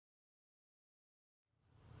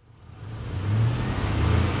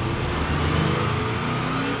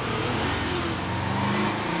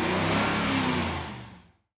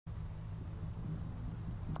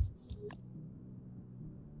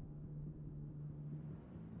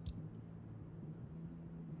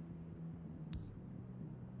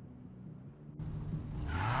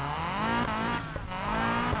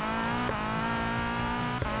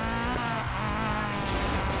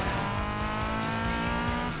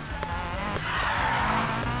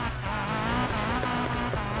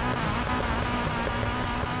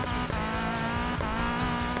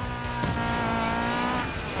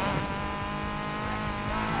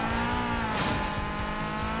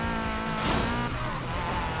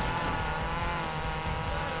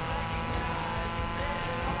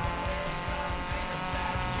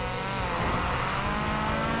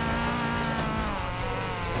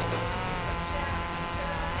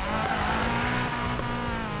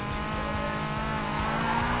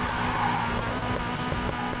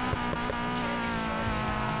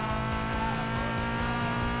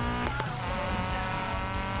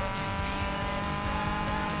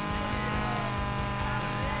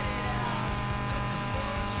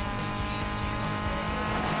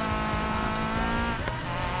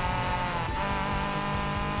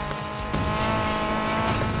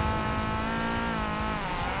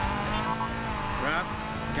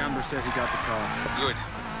says he got the car. Good.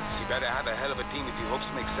 You better have a hell of a team if he hopes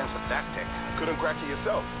to make sense of that tech. Couldn't crack it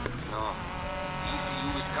yourself? No. ECU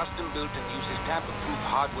is custom built and uses tamper-proof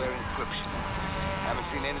hardware encryption. Haven't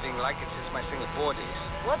seen anything like it since my Singapore days.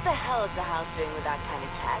 What the hell is the house doing with that kind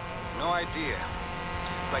of tech? No idea.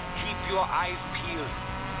 But keep your eyes peeled.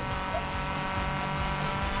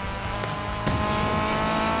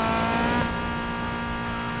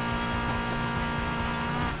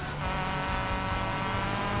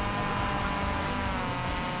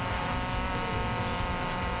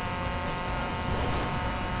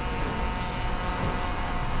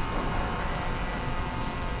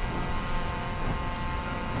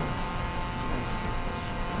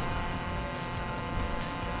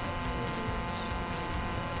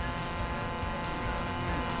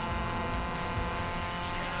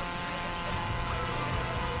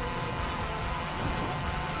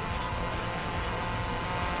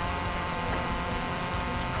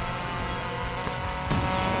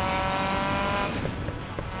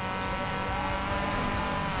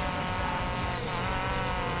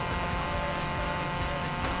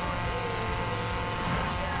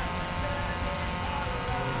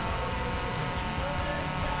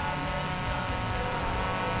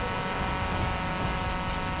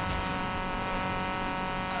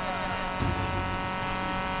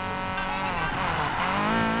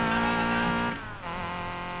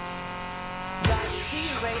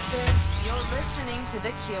 You're listening to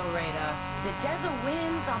the Curator. The desert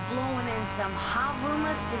winds are blowing in some hot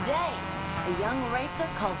rumors today. A young racer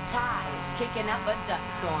called Ty is kicking up a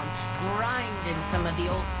dust storm, grinding some of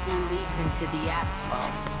the old school leagues into the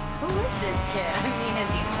asphalt. Who is this kid? I mean,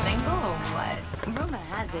 is he single or what? Rumor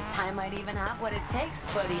has it Ty might even have what it takes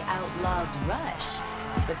for the Outlaws rush.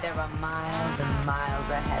 But there are miles and miles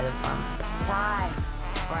ahead of him. Ty,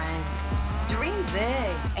 friend, dream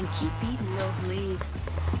big and keep beating those leagues.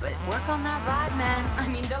 But work on that ride, man. I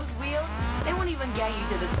mean, those wheels, they won't even get you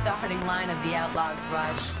to the starting line of the Outlaws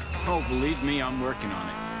rush. Oh, believe me, I'm working on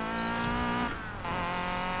it.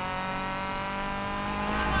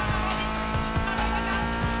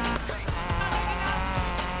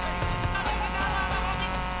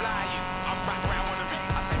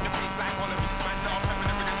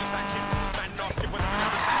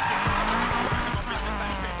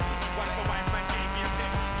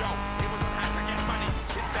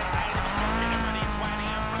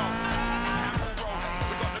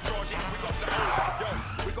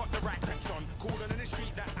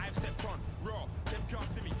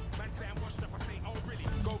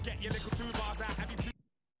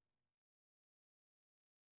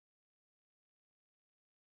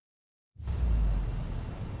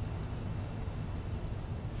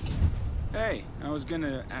 Hey, I was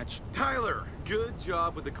gonna Tyler, good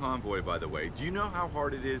job with the convoy, by the way. Do you know how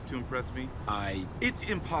hard it is to impress me? It's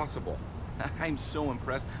impossible. I'm so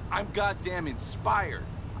impressed. I'm goddamn inspired.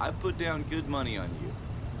 I put down good money on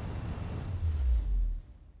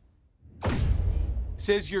you.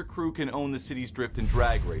 Says your crew can own the city's drift and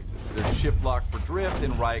drag races. There's Shiplock for drift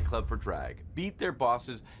and Riot Club for drag. Beat their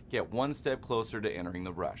bosses, get one step closer to entering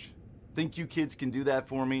the rush. Think you kids can do that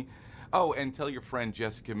for me? Oh, and tell your friend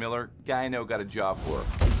Jessica Miller, guy I know got a job for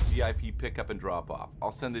her. VIP pickup and drop off.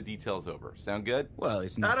 I'll send the details over. Sound good? Well,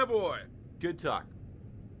 it's not... Attaboy! Good talk.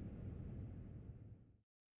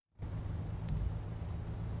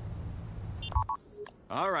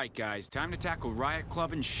 All right, guys, time to tackle Riot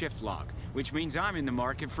Club and Shiftlock, which means I'm in the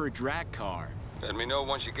market for a drag car. Let me know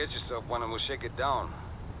once you get yourself one and we'll shake it down.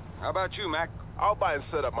 How about you, Mac? I'll buy and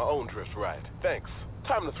set up my own drift ride. Thanks.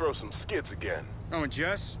 Time to throw some skids again. Oh, and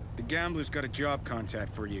Jess, the gambler's got a job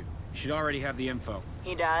contact for you. You should already have the info.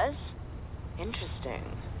 He does? Interesting.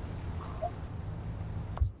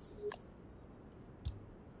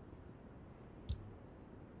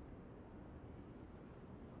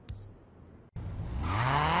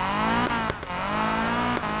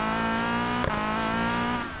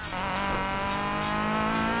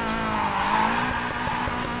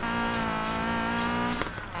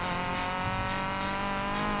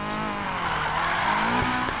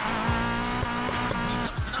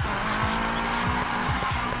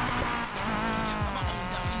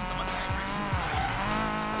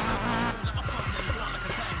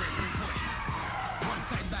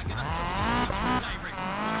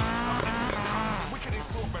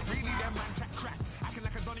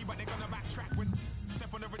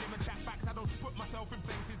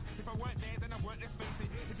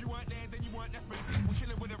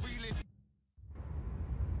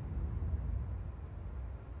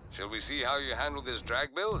 Shall we see how you handle this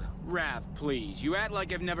drag build? Rav, please. You act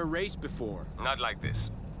like I've never raced before. Not like this.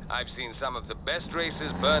 I've seen some of the best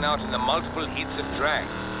racers burn out in the multiple heats of drag.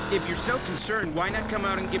 If you're so concerned, why not come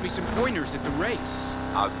out and give me some pointers at the race?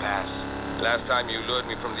 I'll pass. Last time you lured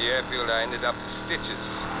me from the airfield, I ended up in stitches.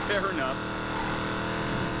 Fair enough.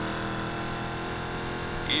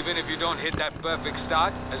 Even if you don't hit that perfect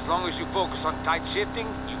start, as long as you focus on tight shifting,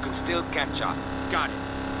 you can still catch up. Got it.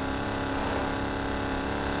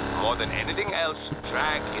 More than anything else,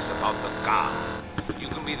 drag is about the car. You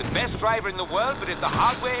can be the best driver in the world, but if the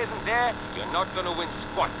hardware isn't there, you're not gonna win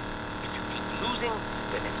squat. If you keep losing,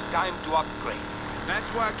 then it's time to upgrade. That's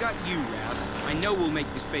why I got you, Ralph. I know we'll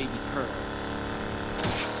make this baby purr.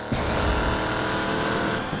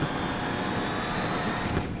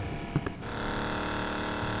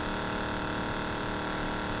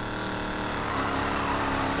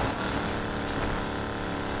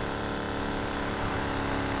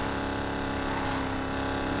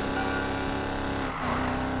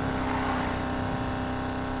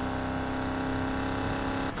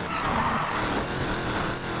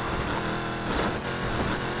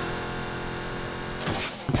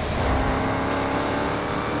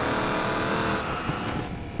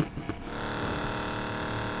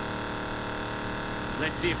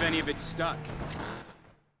 Let's see if any of it's stuck.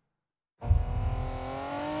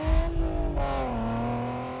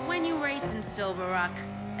 When you race in Silver Rock,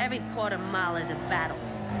 every quarter mile is a battle.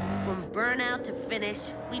 From burnout to finish,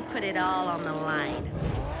 we put it all on the line.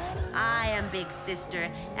 I am Big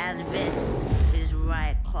Sister, and this is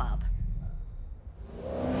Riot Club.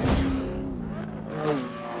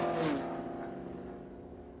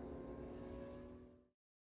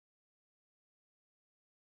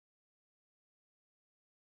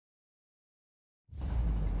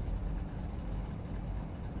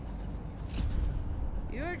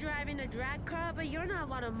 You're driving a drag car, but you're not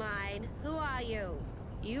one of mine. Who are you?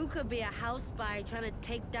 You could be a house spy trying to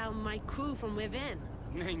take down my crew from within.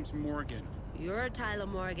 Name's Morgan. You're Tyler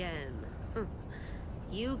Morgan.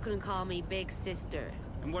 You can call me Big Sister.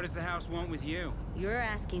 And what does the house want with you? You're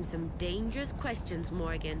asking some dangerous questions,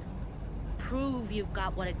 Morgan. Prove you've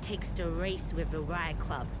got what it takes to race with the Riot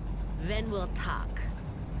Club. Then we'll talk.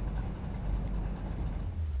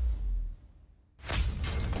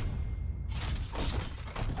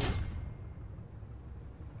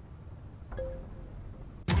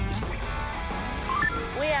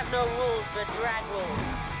 We have no rules but drag rules.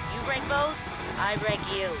 You break those, I break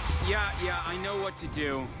you. Yeah, I know what to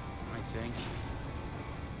do, I think.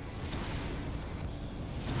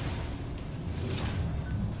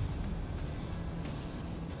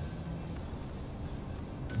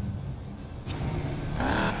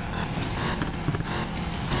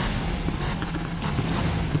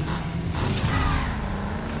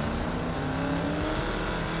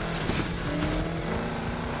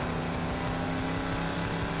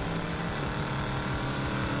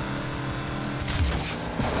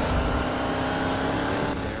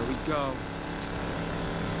 Go.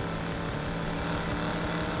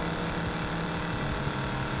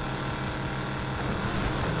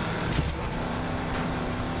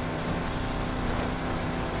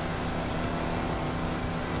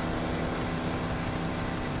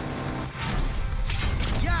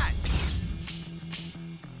 Yes!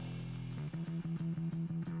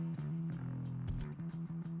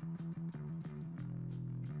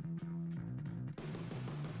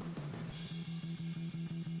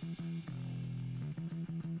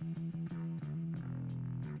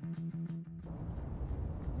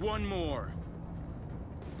 One more.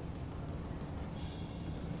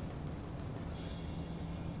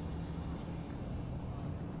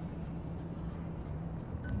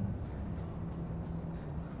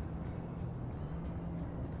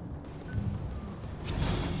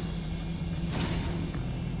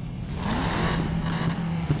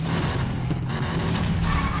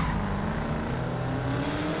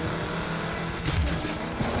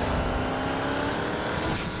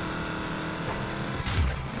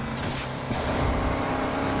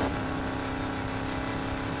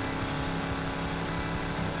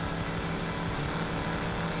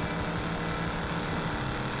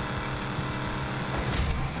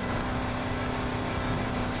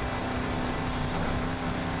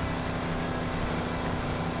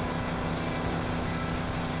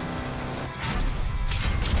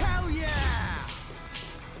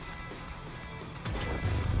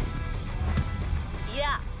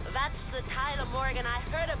 The Tyler Morgan I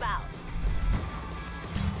heard about.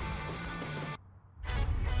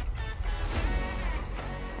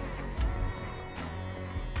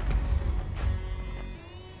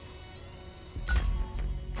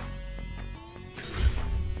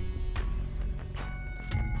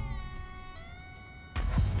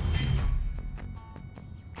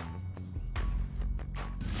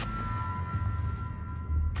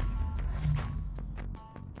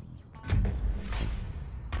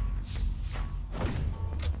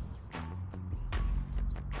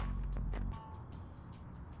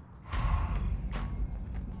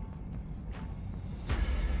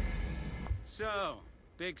 So,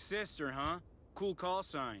 big sister, huh? Cool call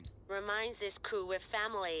sign. Reminds this crew we're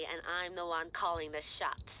family and I'm the one calling the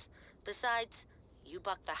shots. Besides, you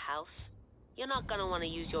bought the house. You're not gonna want to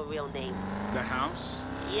use your real name. The house?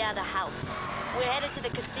 Yeah, the house. We're headed to the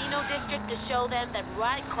casino district to show them that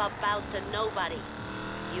Riot Club bows to nobody.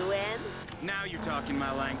 You in? Now you're talking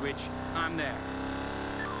my language. I'm there.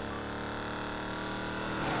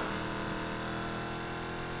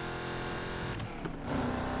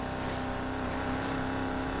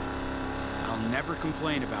 I'll never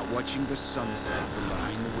complain about watching the sunset from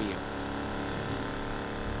behind the wheel.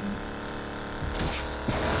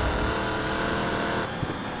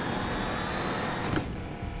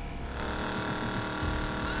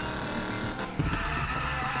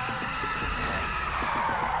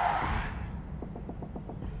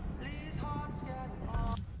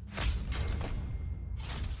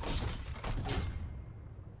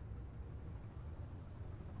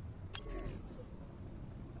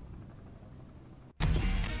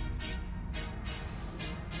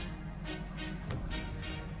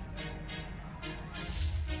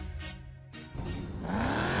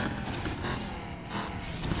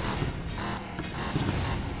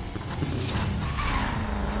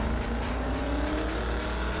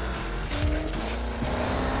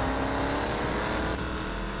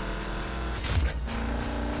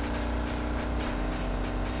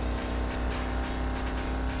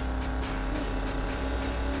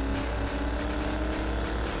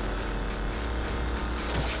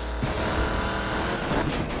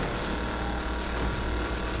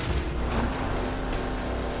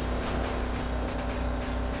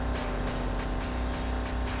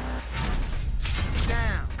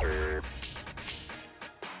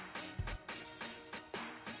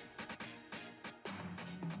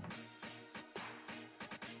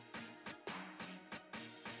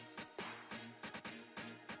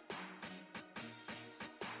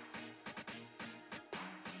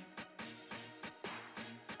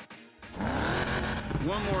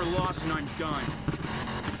 One more loss and I'm done.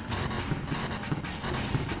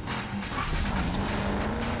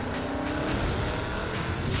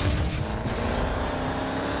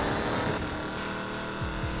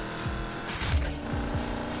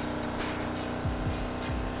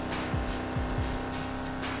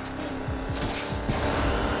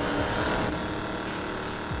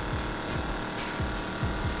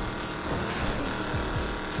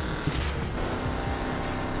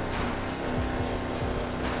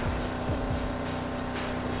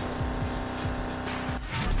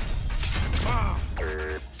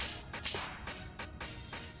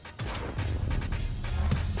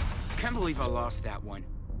 Can't believe I lost that one.